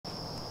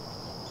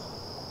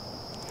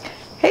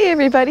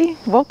everybody,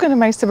 welcome to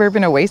my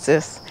suburban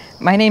oasis.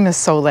 My name is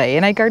Soleil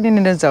and I garden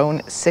in a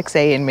zone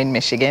 6A in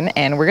mid-Michigan,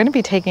 and we're going to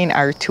be taking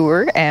our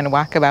tour and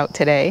walkabout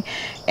today.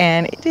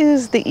 And it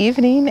is the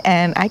evening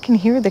and I can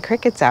hear the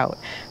crickets out.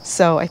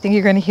 So I think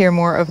you're going to hear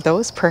more of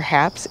those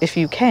perhaps if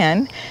you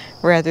can,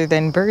 rather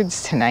than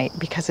birds tonight,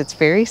 because it's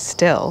very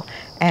still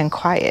and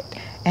quiet.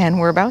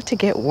 And we're about to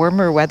get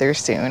warmer weather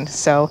soon.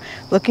 So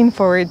looking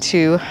forward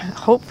to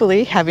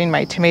hopefully having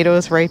my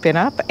tomatoes ripen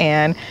up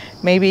and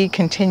maybe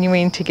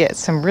continuing to get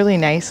some really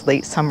nice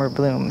late summer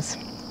blooms.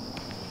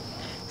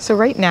 So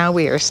right now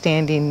we are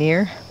standing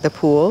near the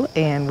pool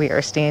and we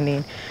are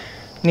standing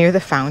near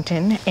the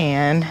fountain,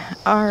 and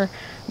our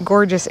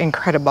gorgeous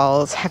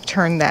Incredibles have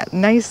turned that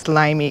nice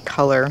limey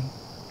color.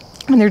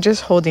 And they're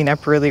just holding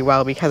up really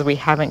well because we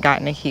haven't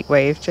gotten a heat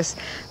wave, just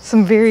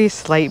some very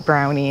slight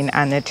browning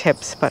on the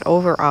tips, but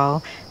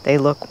overall they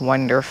look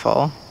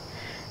wonderful.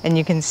 And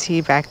you can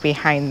see back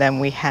behind them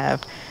we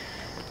have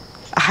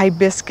a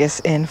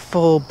hibiscus in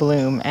full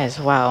bloom as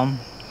well.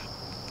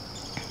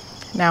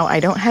 Now I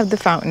don't have the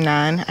fountain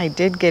on, I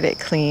did get it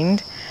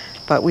cleaned,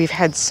 but we've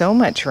had so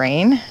much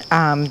rain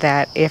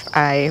that if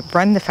I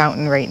run the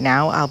fountain right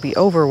now, I'll be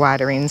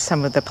overwatering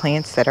some of the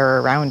plants that are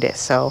around it.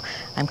 So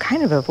I'm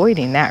kind of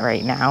avoiding that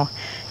right now.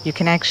 You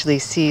can actually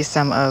see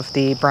some of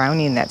the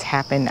browning that's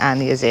happened on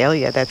the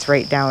azalea that's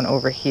right down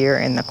over here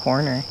in the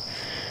corner.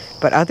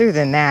 But other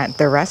than that,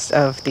 the rest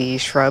of the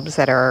shrubs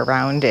that are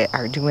around it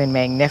are doing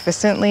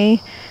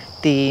magnificently.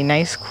 The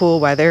nice cool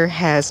weather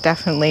has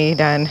definitely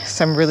done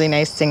some really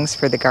nice things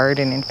for the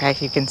garden. In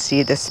fact, you can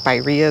see the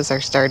spireas are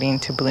starting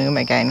to bloom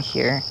again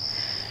here.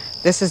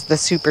 This is the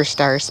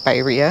superstar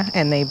spirea,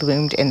 and they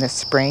bloomed in the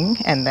spring,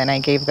 and then I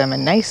gave them a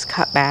nice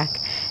cut back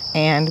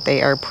and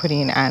they are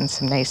putting on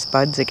some nice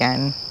buds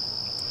again.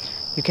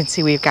 You can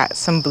see we've got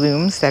some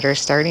blooms that are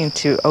starting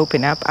to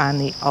open up on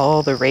the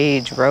all the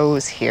rage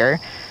rose here,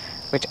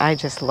 which I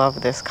just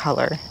love this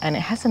color, and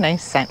it has a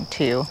nice scent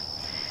too.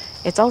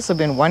 It's also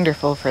been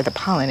wonderful for the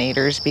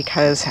pollinators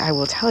because I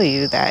will tell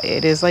you that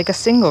it is like a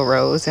single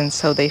rose, and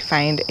so they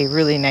find a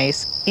really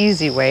nice,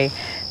 easy way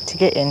to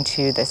get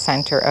into the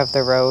center of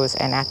the rose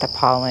and at the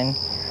pollen.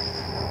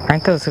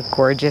 Aren't those a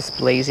gorgeous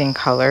blazing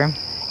color?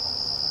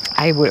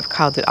 I would have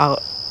called it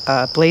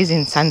a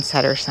blazing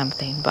sunset or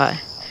something, but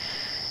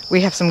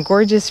we have some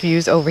gorgeous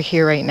views over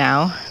here right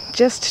now,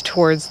 just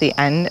towards the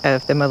end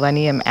of the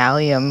Millennium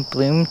Allium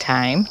bloom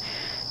time.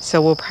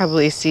 So we'll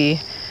probably see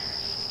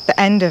the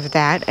end of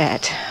that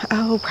at,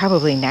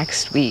 probably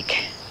next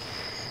week.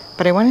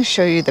 But I want to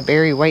show you the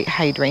berry white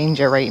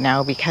hydrangea right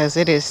now because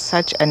it is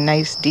such a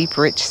nice, deep,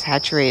 rich,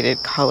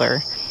 saturated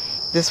color.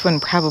 This one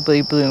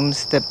probably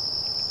blooms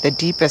the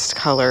deepest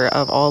color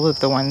of all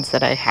of the ones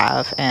that I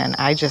have, and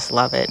I just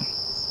love it.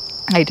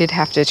 I did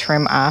have to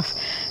trim off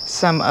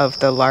some of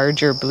the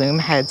larger bloom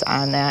heads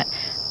on that,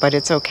 but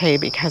it's okay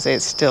because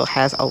it still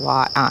has a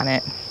lot on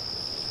it.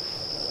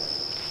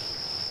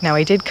 Now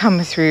I did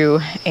come through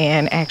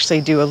and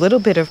actually do a little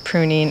bit of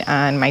pruning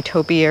on my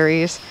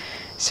topiaries.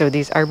 So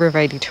these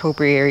arborvitae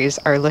topiaries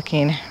are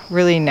looking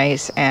really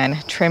nice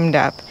and trimmed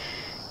up,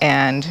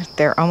 and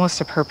they're almost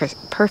a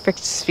perfect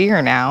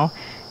sphere now,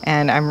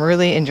 and I'm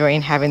really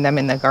enjoying having them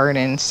in the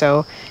garden.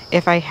 So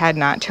if I had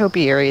not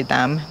topiaried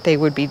them, they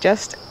would be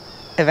just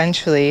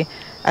eventually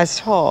as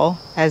tall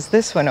as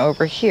this one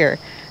over here.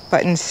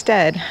 But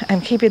instead,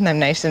 I'm keeping them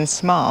nice and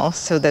small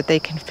so that they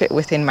can fit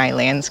within my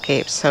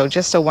landscape. So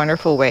just a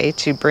wonderful way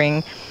to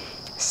bring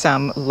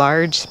some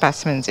large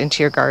specimens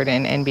into your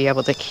garden and be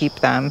able to keep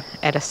them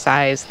at a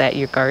size that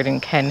your garden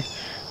can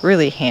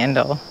really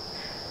handle.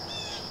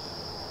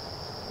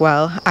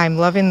 Well, I'm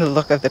loving the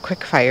look of the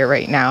quickfire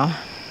right now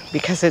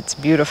because it's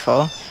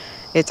beautiful.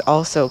 It's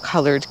also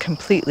colored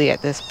completely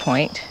at this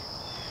point.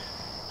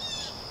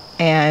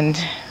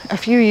 And a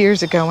few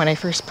years ago when I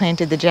first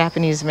planted the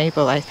Japanese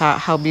maple, I thought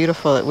how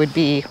beautiful it would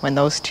be when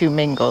those two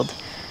mingled.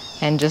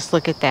 And just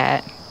look at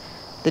that,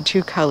 the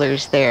two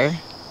colors there.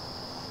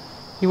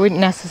 You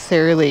wouldn't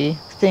necessarily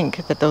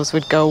think that those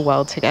would go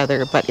well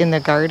together, but in the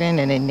garden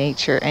and in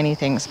nature,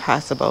 anything's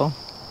possible.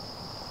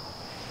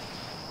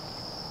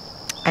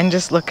 And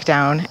just look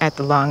down at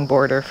the long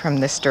border from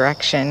this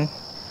direction.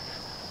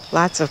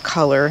 Lots of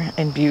color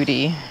and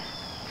beauty.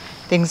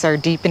 Things are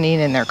deepening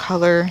in their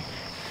color.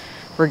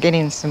 We're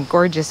getting some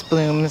gorgeous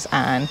blooms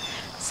on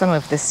some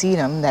of the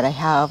sedum that I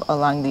have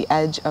along the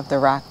edge of the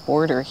rock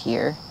border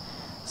here.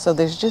 So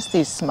there's just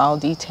these small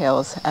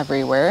details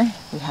everywhere.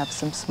 We have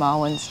some small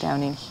ones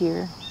down in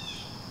here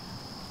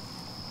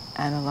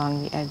and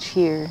along the edge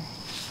here.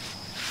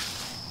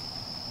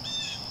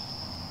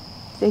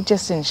 They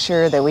just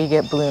ensure that we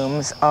get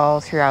blooms all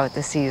throughout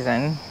the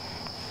season.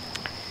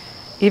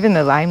 Even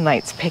the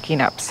limelight's picking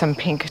up some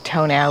pink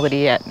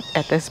tonality at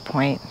this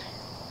point.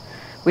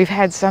 We've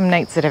had some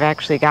nights that have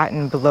actually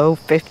gotten below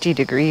 50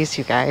 degrees,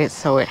 you guys,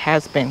 so it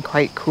has been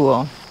quite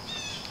cool.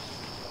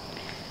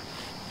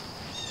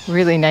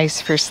 Really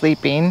nice for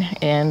sleeping,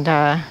 and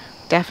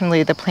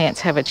definitely the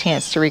plants have a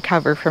chance to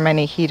recover from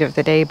any heat of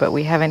the day, but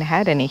we haven't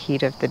had any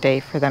heat of the day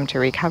for them to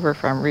recover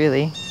from,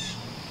 really.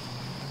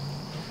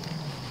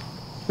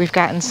 We've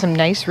gotten some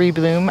nice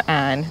rebloom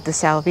on the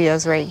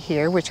salvias right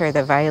here, which are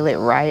the Violet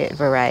Riot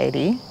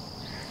variety.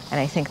 And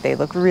I think they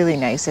look really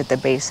nice at the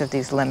base of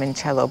these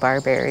limoncello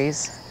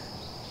barberries.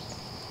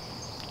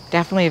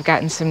 Definitely have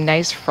gotten some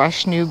nice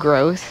fresh new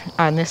growth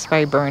on this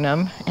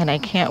viburnum, and I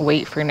can't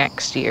wait for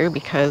next year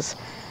because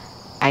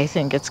I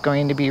think it's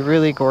going to be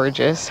really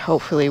gorgeous.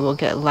 Hopefully we'll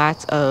get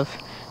lots of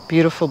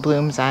beautiful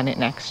blooms on it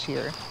next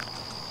year.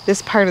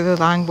 This part of the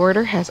long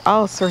border has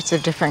all sorts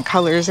of different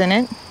colors in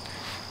it.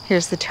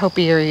 Here's the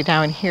topiary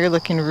down here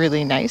looking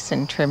really nice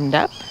and trimmed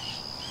up.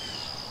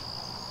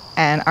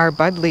 And our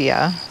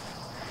buddleia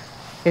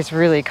is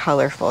really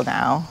colorful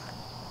now.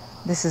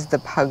 This is the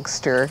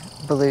Pugster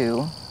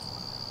Blue.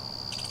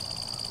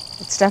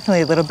 It's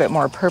definitely a little bit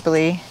more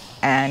purpley,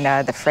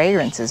 and the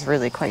fragrance is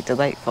really quite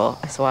delightful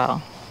as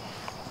well.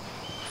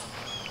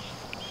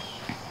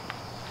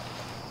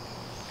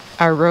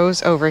 Our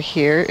rose over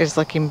here is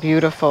looking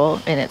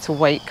beautiful in its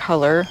white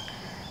color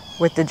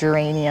with the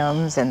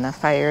geraniums and the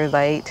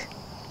firelight.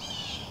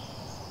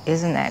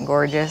 Isn't that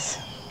gorgeous?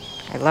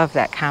 I love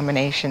that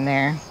combination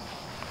there.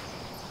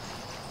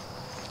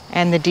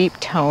 And the deep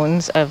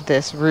tones of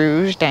this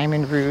rouge,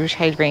 diamond rouge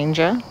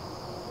hydrangea.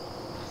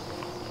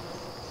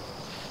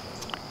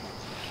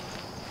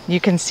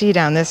 You can see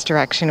down this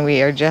direction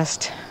we are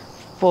just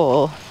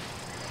full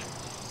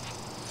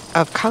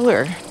of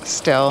color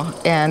still.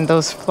 And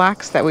those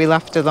phlox that we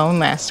left alone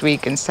last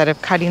week, instead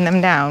of cutting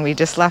them down, we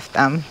just left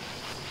them.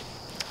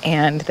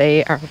 And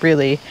they are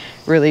really,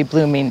 really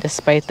blooming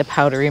despite the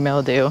powdery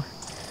mildew.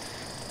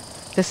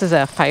 This is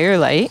a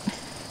firelight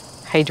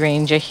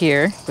hydrangea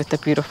here with the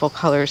beautiful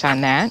colors on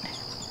that.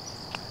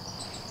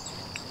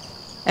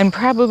 And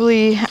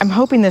probably, I'm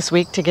hoping this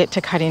week to get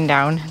to cutting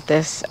down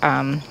this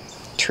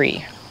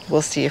tree.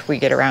 We'll see if we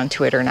get around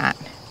to it or not.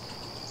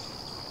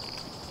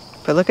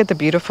 But look at the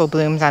beautiful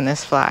blooms on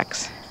this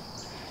phlox.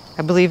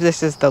 I believe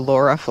this is the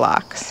Laura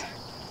phlox.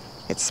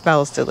 It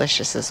smells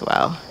delicious as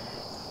well.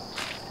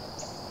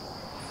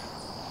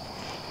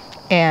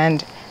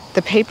 And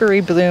the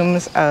papery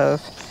blooms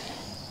of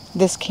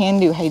this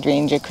can-do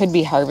hydrangea could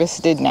be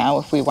harvested now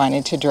if we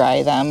wanted to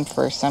dry them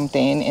for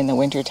something in the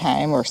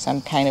wintertime or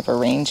some kind of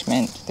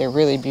arrangement. They're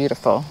really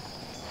beautiful.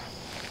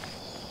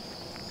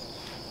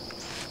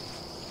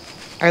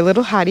 Our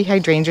little hottie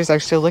hydrangeas are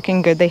still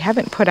looking good. They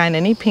haven't put on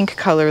any pink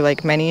color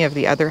like many of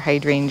the other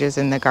hydrangeas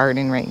in the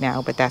garden right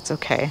now, but that's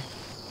okay.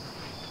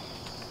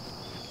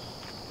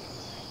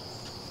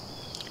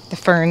 The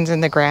ferns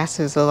and the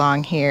grasses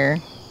along here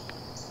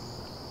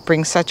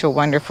bring such a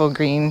wonderful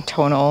green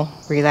tonal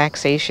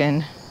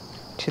relaxation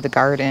to the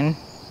garden.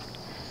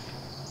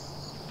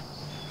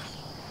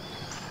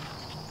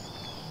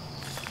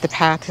 The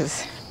path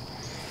has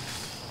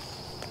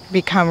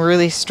become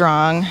really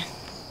strong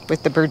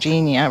with the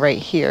Virginia right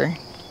here.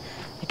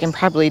 I can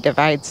probably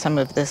divide some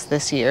of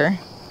this year.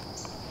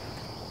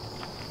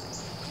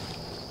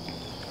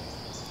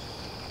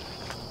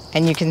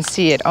 And you can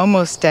see it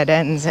almost dead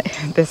ends,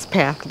 this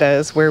path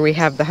does, where we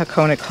have the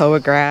Hakona Cloa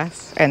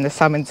grass and the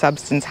Sum and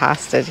Substance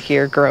hosta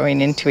here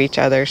growing into each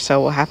other, so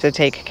we'll have to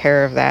take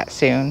care of that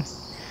soon.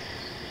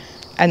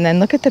 And then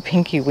look at the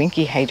Pinky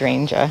Winky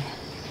hydrangea.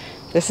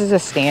 This is a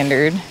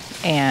standard,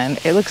 and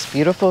it looks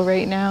beautiful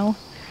right now.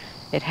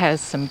 It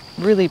has some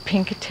really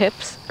pink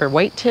tips, or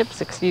white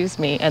tips, excuse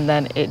me, and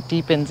then it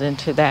deepens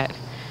into that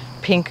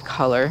pink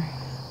color.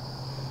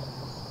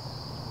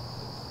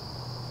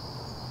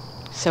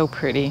 So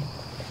pretty.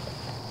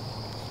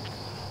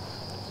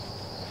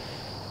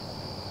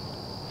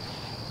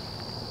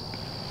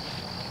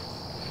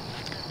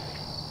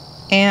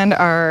 And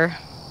our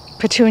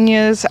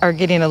petunias are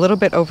getting a little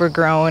bit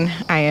overgrown.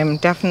 I am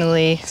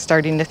definitely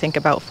starting to think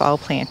about fall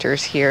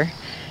planters here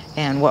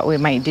and what we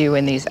might do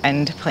in these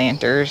end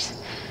planters,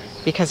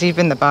 because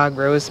even the bog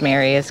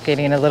rosemary is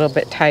getting a little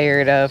bit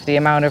tired of the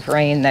amount of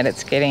rain that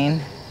it's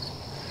getting.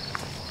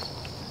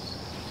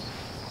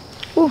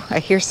 Ooh, I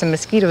hear some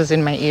mosquitoes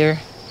in my ear.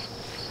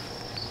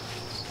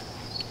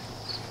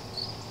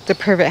 The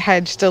privet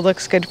hedge still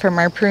looks good from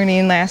our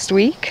pruning last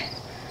week,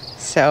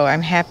 so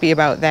I'm happy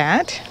about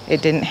that.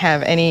 It didn't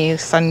have any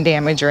sun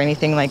damage or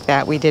anything like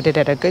that. We did it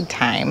at a good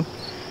time,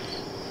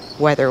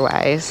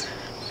 weather-wise.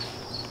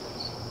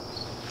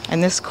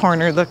 And this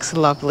corner looks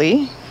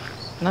lovely.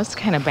 Let's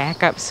kind of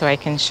back up so I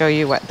can show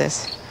you what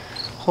this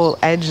whole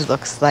edge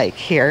looks like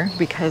here,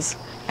 because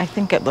I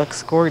think it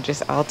looks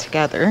gorgeous all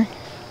together.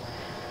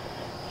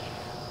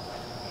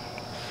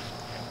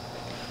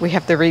 We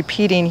have the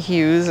repeating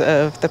hues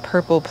of the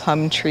purple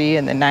plum tree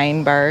and the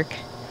 9-bark.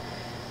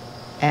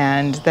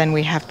 And then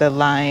we have the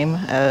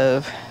lime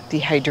of the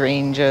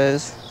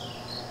hydrangeas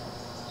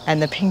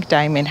and the pink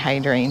diamond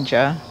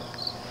hydrangea.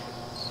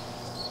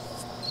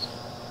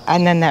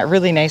 And then that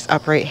really nice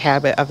upright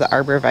habit of the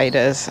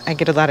arborvitas. I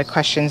get a lot of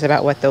questions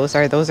about what those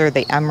are. Those are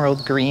the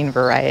emerald green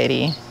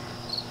variety.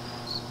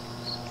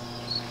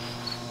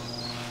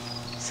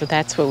 So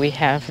that's what we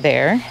have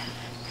there.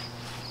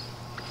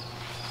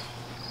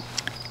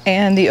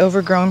 And the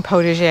overgrown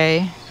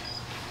potager.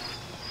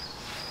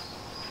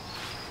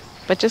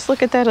 But just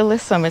look at that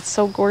alyssum. It's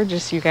so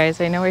gorgeous, you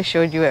guys. I know I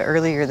showed you it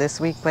earlier this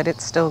week, but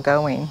it's still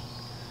going.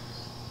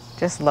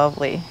 Just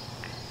lovely.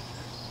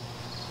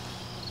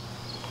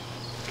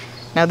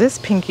 Now this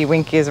Pinky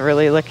Winky is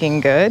really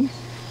looking good.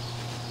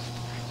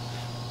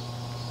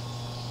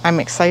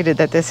 I'm excited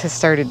that this has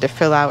started to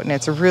fill out and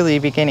it's really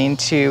beginning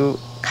to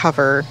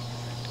cover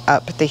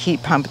up the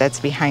heat pump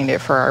that's behind it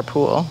for our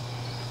pool.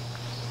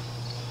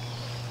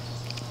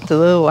 The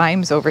little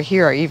limes over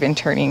here are even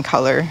turning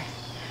color.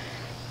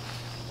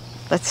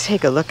 Let's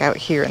take a look out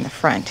here in the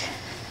front.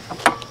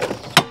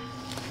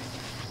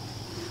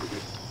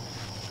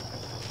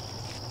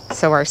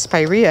 So our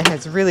spirea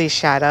has really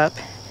shot up.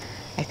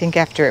 I think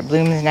after it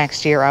blooms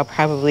next year, I'll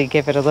probably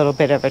give it a little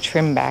bit of a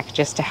trim back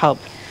just to help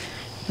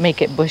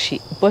make it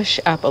bush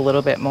up a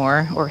little bit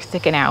more or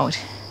thicken out.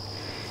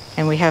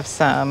 And we have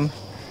some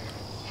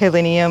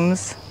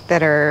hylineums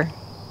that are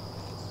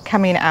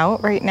coming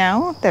out right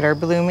now that are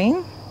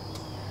blooming.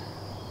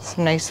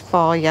 Some nice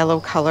fall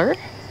yellow color.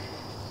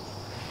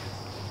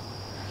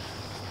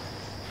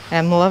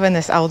 And I'm loving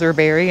this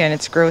elderberry and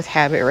its growth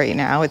habit right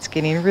now. It's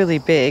getting really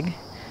big,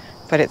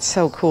 but it's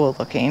so cool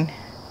looking.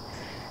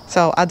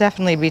 So I'll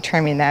definitely be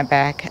trimming that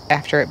back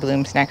after it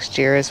blooms next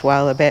year as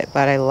well a bit,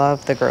 but I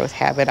love the growth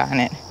habit on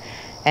it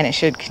and it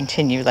should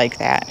continue like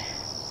that.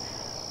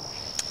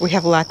 We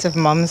have lots of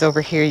mums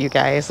over here, you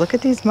guys. Look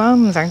at these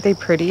mums, aren't they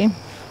pretty?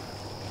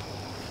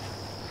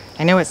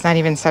 I know it's not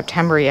even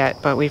September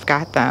yet, but we've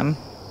got them.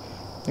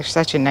 They're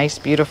such a nice,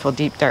 beautiful,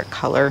 deep dark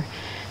color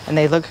and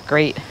they look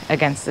great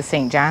against the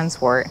St. John's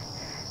wort.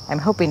 I'm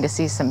hoping to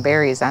see some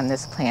berries on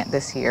this plant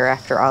this year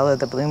after all of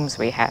the blooms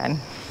we had.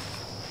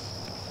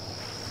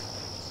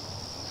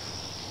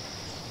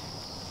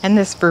 And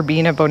this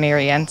Verbena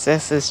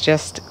bonariensis is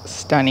just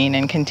stunning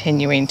and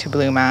continuing to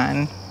bloom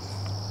on.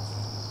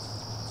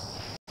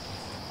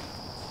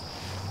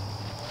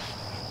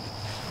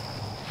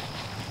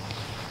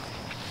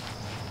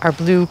 Our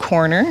blue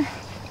corner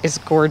is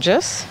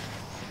gorgeous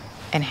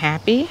and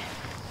happy.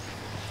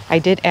 I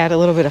did add a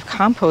little bit of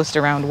compost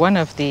around one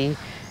of the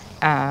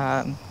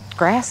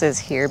grasses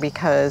here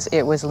because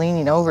it was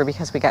leaning over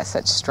because we got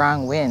such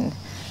strong wind.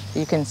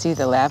 You can see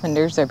the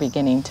lavenders are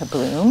beginning to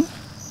bloom.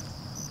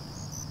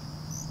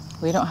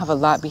 We don't have a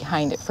lot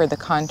behind it for the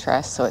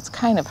contrast, so it's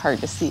kind of hard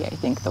to see, I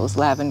think, those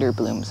lavender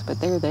blooms, but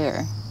they're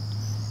there.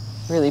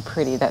 Really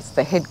pretty. That's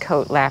the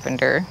Hidcote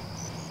lavender.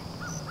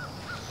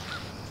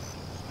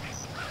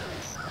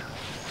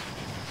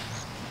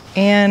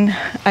 And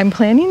I'm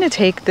planning to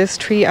take this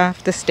tree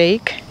off the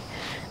stake.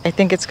 I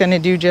think it's going to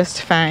do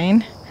just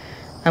fine.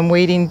 I'm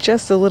waiting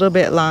just a little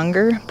bit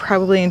longer,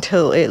 probably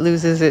until it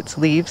loses its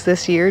leaves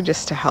this year,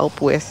 just to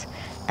help with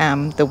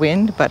the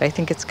wind, but I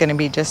think it's going to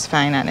be just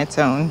fine on its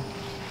own.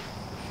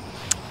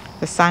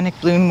 The Sonic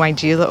Bloom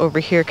Weigela over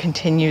here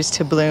continues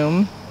to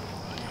bloom.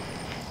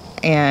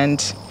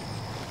 And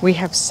we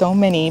have so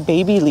many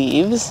baby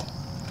leaves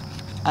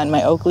on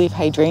my oak leaf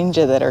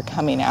hydrangea that are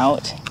coming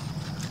out,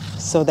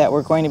 so that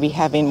we're going to be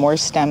having more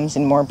stems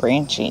and more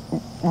branching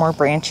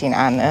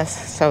on this.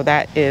 So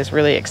that is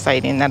really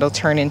exciting. That'll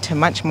turn into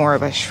much more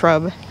of a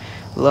shrub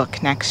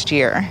look next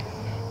year.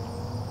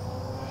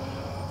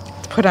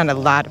 It's put on a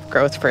lot of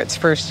growth for its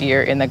first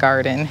year in the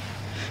garden.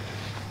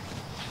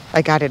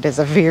 I got it as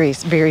a very,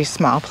 very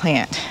small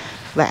plant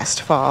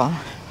last fall.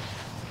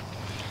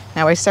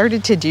 Now I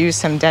started to do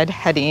some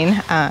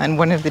deadheading on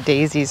one of the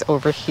daisies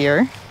over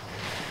here.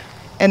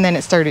 And then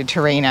it started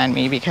to rain on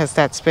me because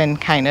that's been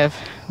kind of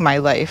my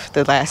life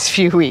the last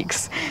few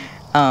weeks.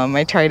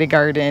 I try to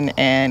garden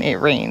and it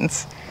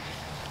rains.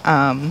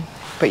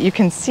 But you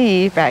can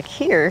see back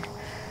here,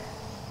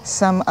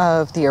 some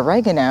of the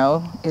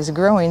oregano is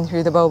growing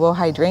through the bobo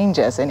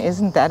hydrangeas, and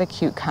isn't that a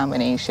cute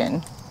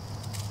combination?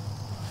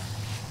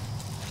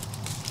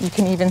 You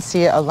can even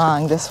see it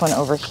along this one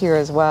over here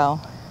as well,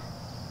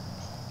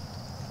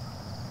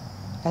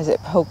 as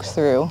it pokes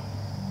through.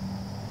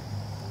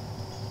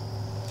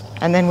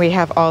 And then we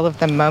have all of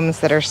the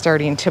mums that are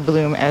starting to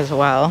bloom as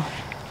well.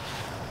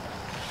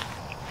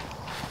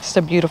 Just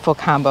a beautiful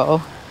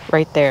combo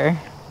right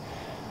there.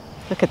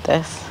 Look at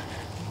this.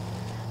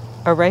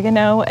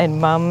 Oregano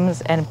and mums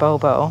and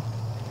bobo.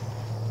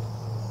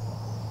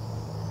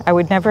 I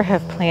would never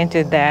have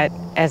planted that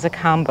as a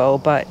combo,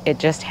 but it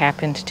just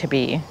happened to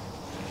be.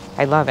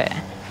 I love it.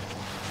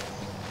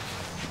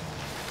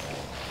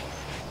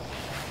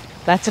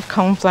 Lots of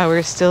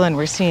coneflowers still, and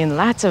we're seeing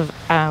lots of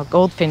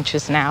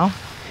goldfinches now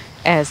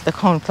as the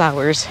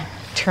coneflowers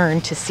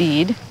turn to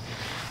seed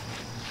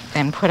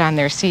and put on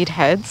their seed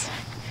heads.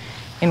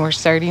 And we're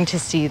starting to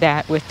see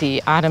that with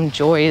the autumn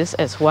joys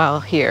as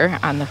well here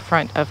on the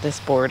front of this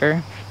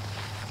border.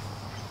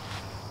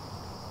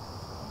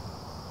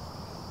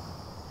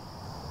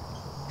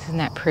 Isn't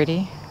that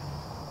pretty?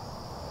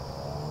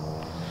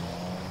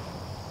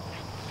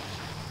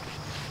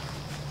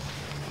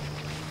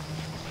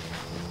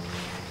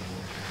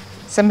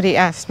 Somebody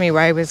asked me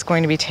why I was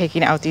going to be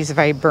taking out these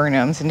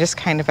viburnums, and just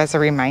kind of as a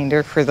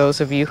reminder for those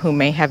of you who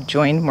may have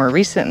joined more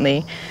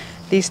recently,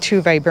 these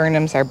two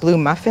viburnums are blue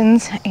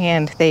muffins,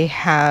 and they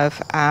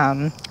have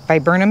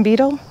viburnum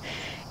beetle,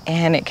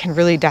 and it can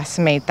really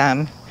decimate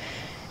them.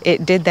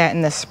 It did that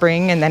in the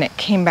spring, and then it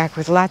came back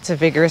with lots of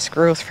vigorous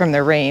growth from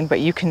the rain, but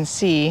you can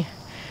see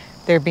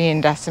they're being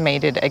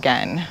decimated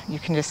again. You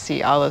can just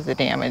see all of the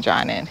damage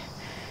on it.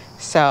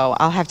 So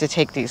I'll have to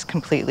take these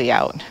completely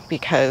out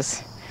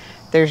because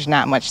there's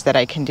not much that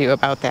I can do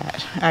about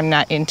that. I'm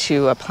not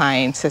into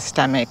applying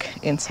systemic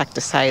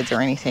insecticides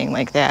or anything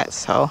like that,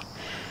 so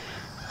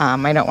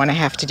I don't want to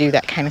have to do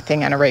that kind of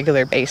thing on a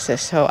regular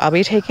basis. So I'll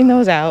be taking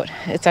those out.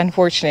 It's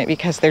unfortunate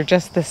because they're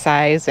just the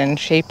size and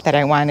shape that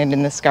I wanted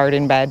in this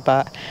garden bed,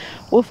 but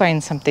we'll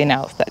find something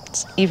else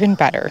that's even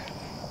better.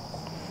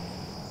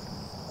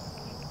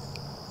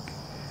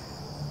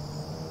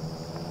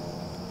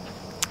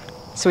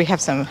 So we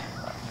have some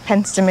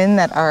penstemon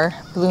that are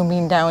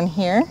blooming down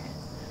here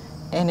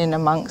and in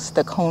amongst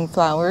the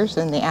coneflowers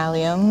and the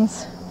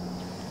alliums.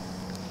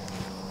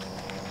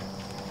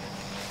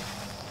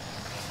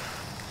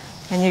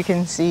 And you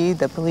can see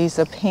the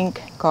Belisa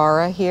pink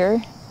Gara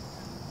here,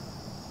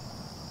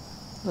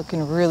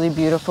 looking really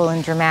beautiful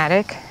and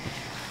dramatic.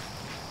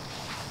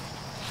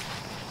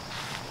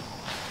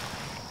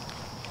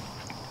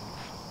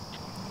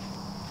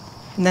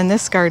 And then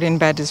this garden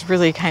bed is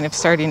really kind of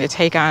starting to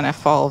take on a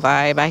fall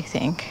vibe, I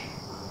think,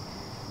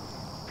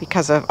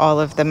 because of all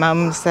of the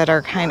mums that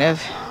are kind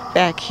of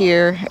back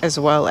here, as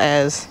well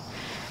as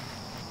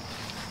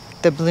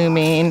the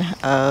blooming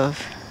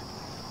of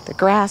the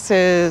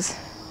grasses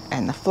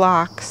and the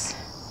phlox.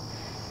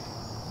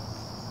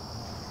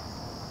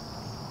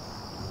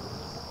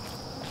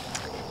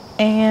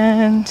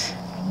 And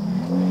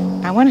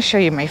I want to show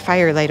you my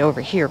firelight over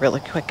here really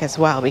quick as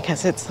well,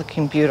 because it's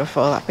looking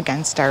beautiful up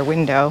against our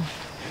window.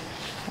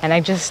 And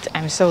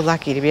I'm so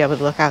lucky to be able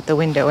to look out the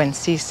window and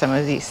see some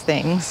of these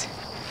things.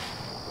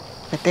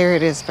 But there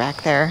it is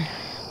back there,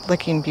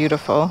 looking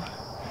beautiful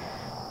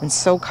and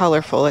so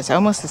colorful. It's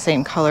almost the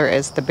same color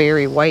as the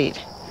berry white,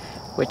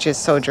 which is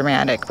so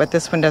dramatic, but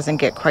this one doesn't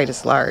get quite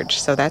as large,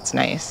 so that's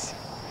nice.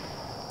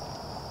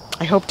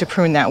 I hope to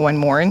prune that one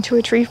more into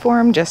a tree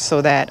form just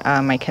so that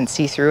I can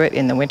see through it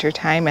in the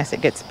wintertime as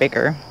it gets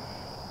bigger.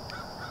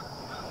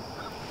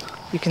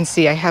 You can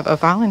see I have a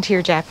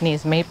volunteer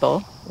Japanese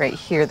maple right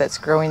here that's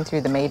growing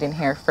through the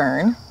maidenhair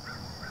fern.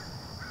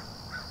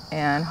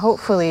 And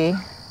hopefully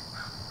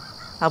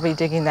I'll be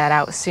digging that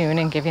out soon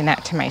and giving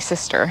that to my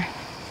sister.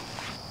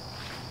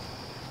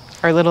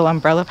 Our little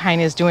umbrella pine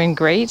is doing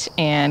great,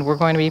 and we're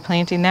going to be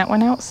planting that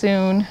one out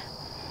soon.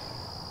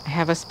 I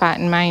have a spot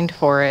in mind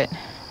for it.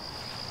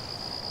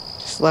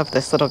 Just love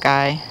this little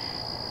guy.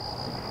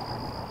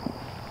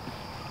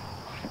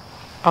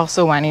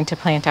 Also wanting to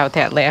plant out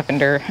that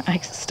lavender. I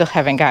still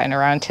haven't gotten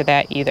around to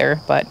that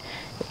either, but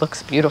it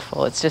looks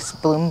beautiful. It's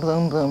just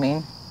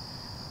blooming.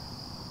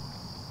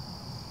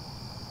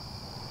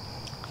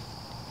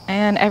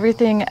 And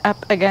everything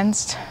up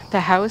against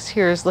the house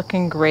here is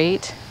looking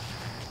great.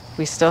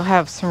 We still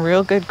have some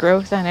real good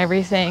growth on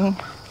everything.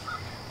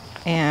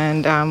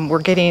 And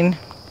we're getting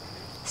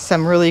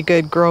some really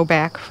good grow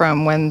back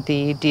from when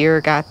the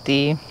deer got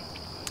the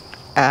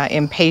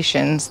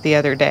impatiens the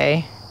other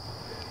day.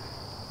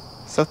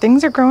 So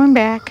things are growing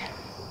back.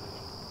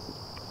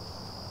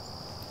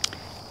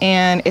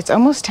 And it's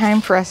almost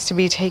time for us to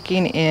be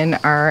taking in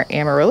our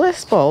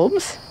amaryllis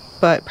bulbs,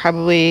 but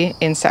probably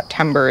in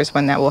September is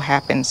when that will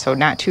happen. So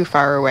not too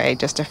far away,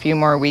 just a few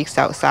more weeks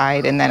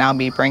outside, and then I'll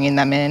be bringing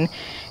them in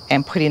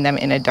and putting them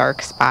in a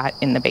dark spot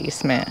in the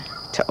basement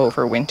to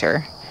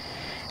overwinter.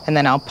 And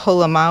then I'll pull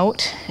them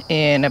out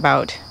in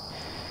about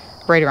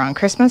right around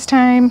Christmas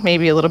time,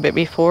 maybe a little bit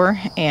before,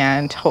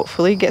 and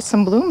hopefully get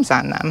some blooms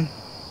on them.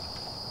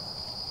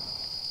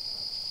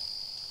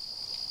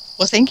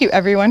 Well, thank you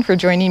everyone for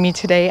joining me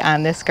today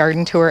on this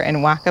garden tour and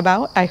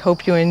walkabout. I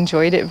hope you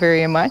enjoyed it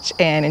very much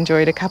and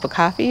enjoyed a cup of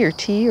coffee or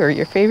tea or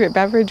your favorite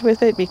beverage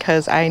with it,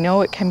 because I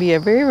know it can be a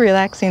very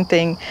relaxing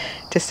thing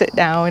to sit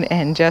down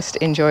and just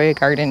enjoy a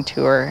garden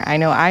tour. I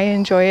know I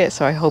enjoy it,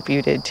 so I hope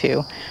you did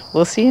too.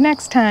 We'll see you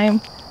next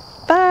time.